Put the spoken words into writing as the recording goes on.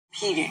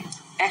competing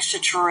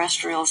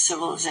extraterrestrial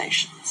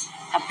civilizations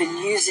have been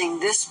using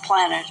this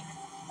planet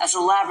as a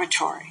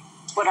laboratory.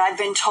 What I've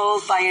been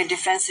told by a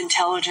Defense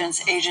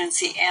Intelligence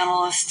Agency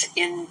analyst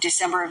in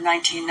December of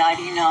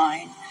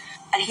 1999,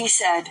 and he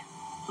said,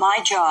 my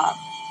job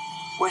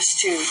was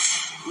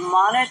to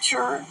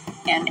monitor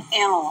and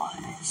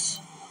analyze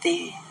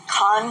the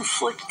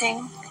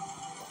conflicting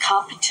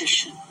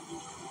competition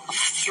of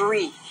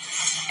 3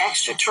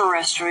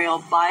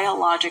 extraterrestrial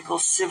biological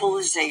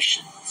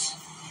civilizations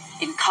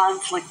in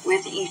conflict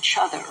with each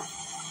other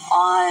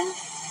on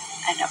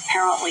and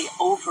apparently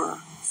over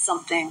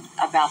something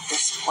about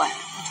this planet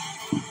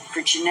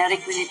for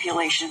genetic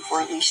manipulation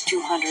for at least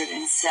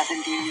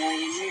 270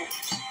 million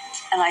years.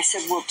 And I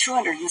said, well,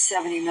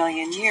 270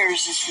 million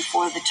years is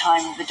before the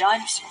time of the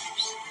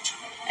dinosaurs.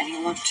 And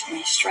he looked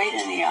me straight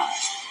in the eye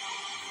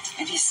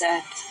and he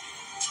said,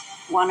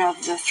 one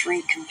of the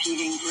 3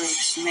 competing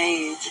groups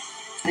made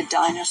the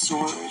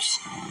dinosaurs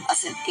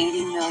as an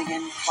 80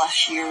 million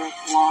plus year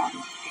long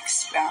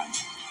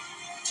experiment.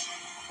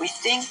 We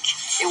think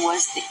it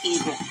was the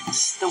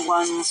Ebens, the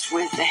ones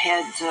with the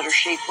heads that are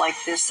shaped like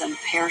this and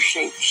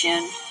pear-shaped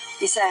chin.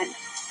 He said,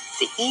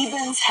 the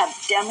Ebens have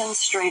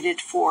demonstrated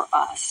for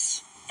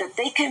us that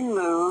they can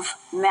move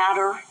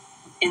matter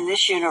in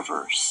this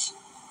universe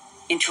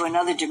into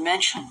another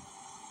dimension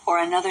or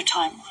another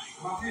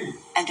timeline.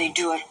 And they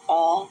do it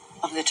all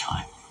of the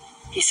time.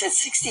 He said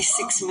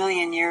 66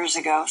 million years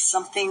ago,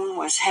 something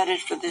was headed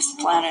for this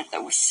planet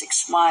that was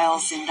 6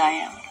 miles in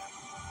diameter.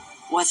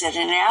 Was it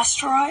an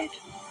asteroid?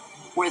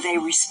 Were they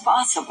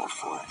responsible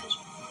for it?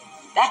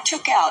 That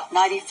took out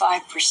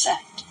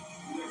 95%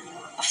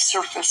 of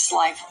surface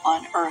life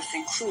on Earth,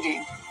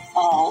 including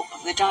all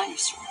of the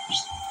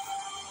dinosaurs.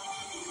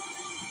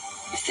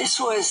 If this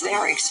was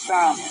their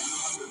experiment,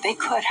 they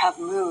could have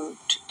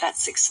moved that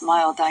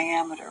 6-mile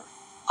diameter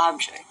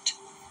object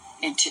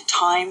into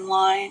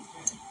timeline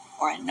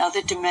or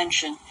another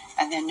dimension,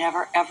 and there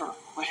never ever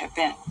would have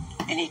been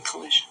any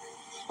collision.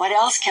 What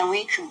else can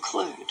we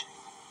conclude?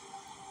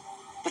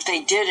 But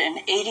they did an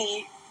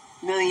 80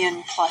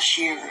 million plus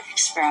year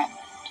experiment.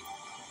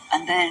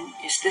 And then,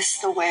 is this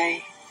the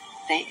way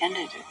they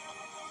ended it?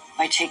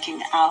 By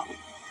taking out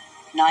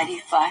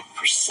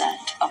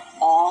 95% of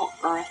all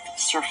Earth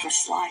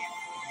surface life.